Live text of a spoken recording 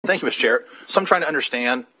Thank you, Mr. Chair. So I'm trying to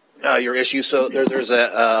understand your issue. So there's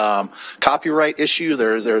a copyright issue.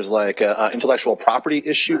 There's like a intellectual property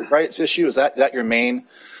rights issue. Is that your main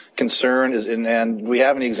concern? And do we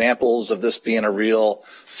have any examples of this being a real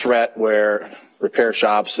threat where repair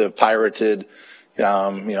shops have pirated,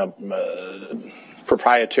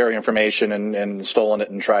 proprietary information and stolen it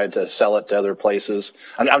and tried to sell it to other places?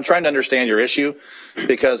 I'm trying to understand your issue,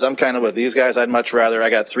 because I'm kind of with these guys. I'd much rather, I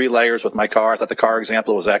got 3 layers with my car. I thought the car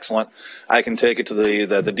example was excellent. I can take it to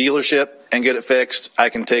the dealership and get it fixed. I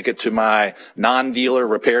can take it to my non-dealer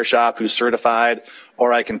repair shop who's certified,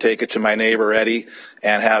 or I can take it to my neighbor Eddie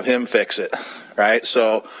and have him fix it. Right?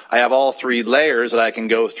 So I have all 3 layers that I can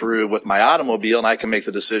go through with my automobile, and I can make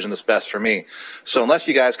the decision that's best for me. So unless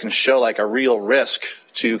you guys can show like a real risk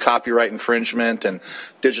to copyright infringement and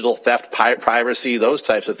digital theft, privacy, those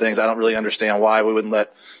types of things, I don't really understand why we wouldn't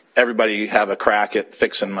let everybody have a crack at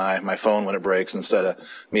fixing my phone when it breaks, instead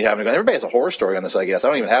of me having to go. Everybody has a horror story on this, I guess. I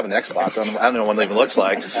don't even have an Xbox. I don't know what it even looks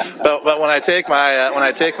like. But when I take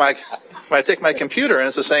my computer, and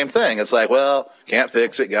it's the same thing. It's like, well, can't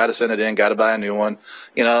fix it, got to send it in, got to buy a new one.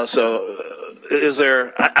 So is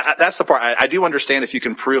there, that's the part. I do understand if you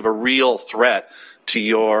can prove a real threat to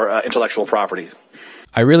your intellectual property.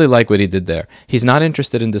 I really like what he did there. He's not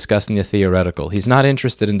interested in discussing the theoretical. He's not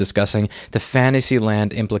interested in discussing the fantasy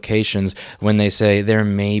land implications when they say there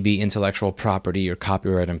may be intellectual property or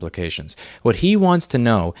copyright implications. What he wants to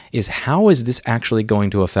know is, how is this actually going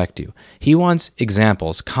to affect you? He wants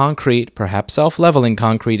examples, concrete, perhaps self-leveling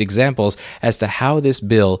concrete examples as to how this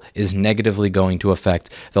bill is negatively going to affect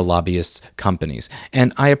the lobbyists' companies.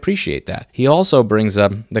 And I appreciate that. He also brings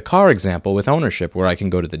up the car example with ownership, where I can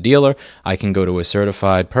go to the dealer, I can go to a certified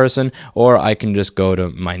person, or I can just go to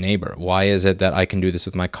my neighbor. Why is it that I can do this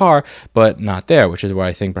with my car but not there? Which is where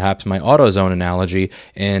I think perhaps my AutoZone analogy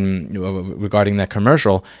regarding that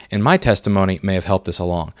commercial in my testimony may have helped us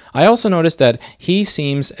along. I also noticed that he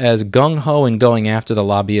seems as gung-ho in going after the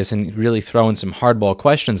lobbyists and really throwing some hardball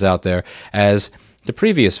questions out there as the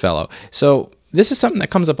previous fellow. So this is something that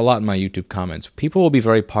comes up a lot in my YouTube comments. People will be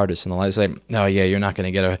very partisan. They'll say, oh yeah, you're not going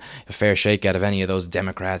to get a fair shake out of any of those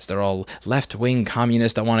Democrats. They're all left-wing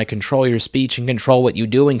communists that want to control your speech and control what you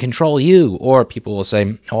do and control you. Or people will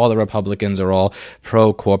say, all the Republicans are all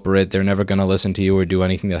pro-corporate. They're never going to listen to you or do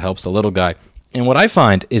anything that helps the little guy. And what I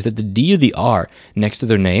find is that the D or the R next to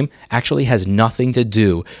their name actually has nothing to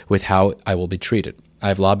do with how I will be treated.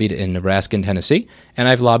 I've lobbied in Nebraska and Tennessee, and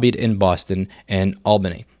I've lobbied in Boston and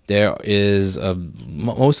Albany. There is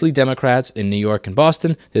mostly Democrats in New York and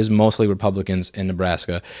Boston. There's mostly Republicans in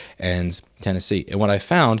Nebraska and Tennessee. And what I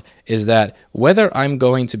found is that whether I'm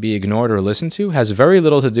going to be ignored or listened to has very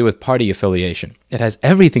little to do with party affiliation. It has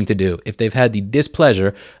everything to do if they've had the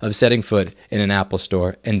displeasure of setting foot in an Apple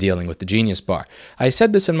store and dealing with the Genius Bar. I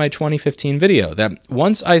said this in my 2015 video, that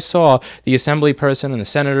once I saw the assembly person and the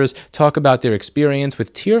senators talk about their experience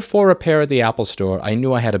with Tier 4 repair at the Apple store, I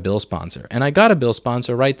knew I had a bill sponsor. And I got a bill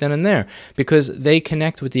sponsor right then and there, because they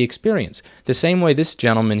connect with the experience. The same way this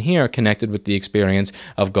gentleman here connected with the experience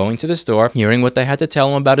of going to the store, hearing what they had to tell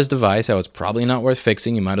him about his device, how it's probably not worth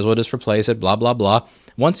fixing, you might as well just replace it, blah, blah, blah.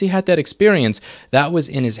 Once he had that experience, that was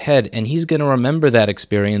in his head, and he's going to remember that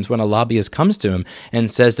experience when a lobbyist comes to him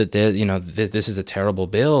and says that this is a terrible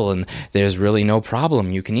bill and there's really no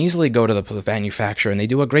problem. You can easily go to the manufacturer and they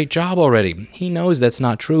do a great job already. He knows that's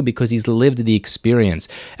not true because he's lived the experience.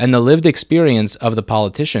 And the lived experience of the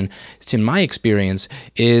politician, in my experience,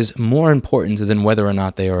 is more important than whether or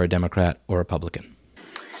not they are a Democrat or Republican.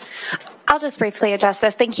 I'll just briefly address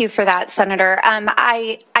this. Thank you for that, Senator.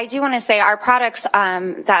 I do want to say our products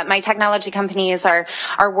that my technology companies are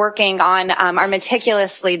working on are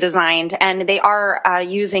meticulously designed, and they are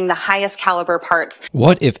using the highest caliber parts.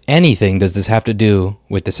 What, if anything, does this have to do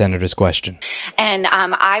with the Senator's question? And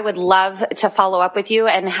I would love to follow up with you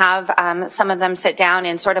and have some of them sit down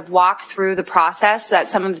and sort of walk through the process that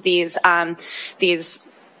some of these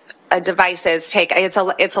devices take.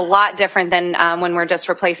 It's a lot different than when we're just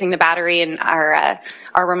replacing the battery in our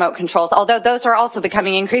remote controls, although those are also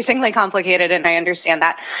becoming increasingly complicated, and I understand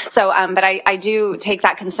that. So, but I do take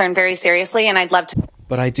that concern very seriously, and I'd love to.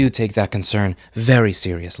 But I do take that concern very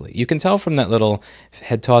seriously. You can tell from that little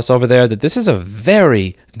head toss over there that this is a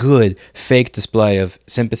very good fake display of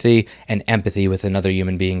sympathy and empathy with another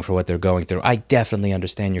human being for what they're going through. I definitely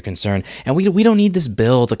understand your concern, and we don't need this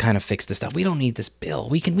bill to kind of fix this stuff. We don't need this bill.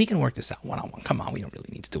 We can work this out one-on-one. Come on, we don't really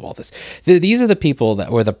need to do all this. These are the people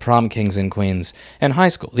that were the prom kings and queens in high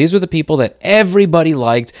school. These were the people that everybody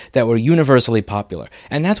liked, that were universally popular,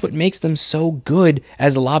 and that's what makes them so good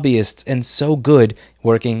as lobbyists and so good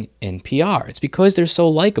working in PR. It's because they're so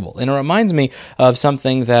likable. And it reminds me of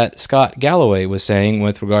something that Scott Galloway was saying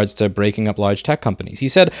with regards to breaking up large tech companies. He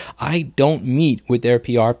said, I don't meet with their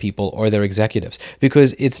PR people or their executives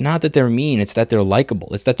because it's not that they're mean, it's that they're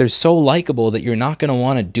likable. It's that they're so likable that you're not going to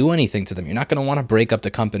want to do anything to them. You're not going to want to break up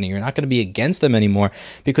the company. You're not going to be against them anymore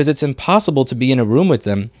because it's impossible to be in a room with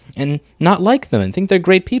them and not like them and think they're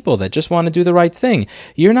great people that just want to do the right thing.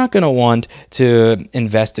 You're not going to want to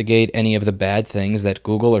investigate any of the bad things that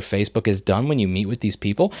Google or Facebook has done when you meet with these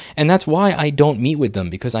people. And that's why I don't meet with them,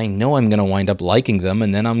 because I know I'm going to wind up liking them,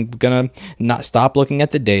 and then I'm going to not stop looking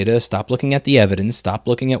at the data, stop looking at the evidence, stop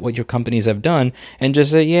looking at what your companies have done, and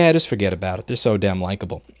just say, yeah, just forget about it. They're so damn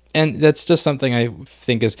likable. And that's just something I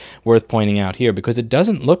think is worth pointing out here, because it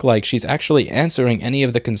doesn't look like she's actually answering any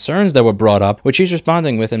of the concerns that were brought up. What she's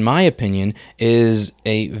responding with, in my opinion, is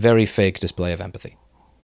a very fake display of empathy.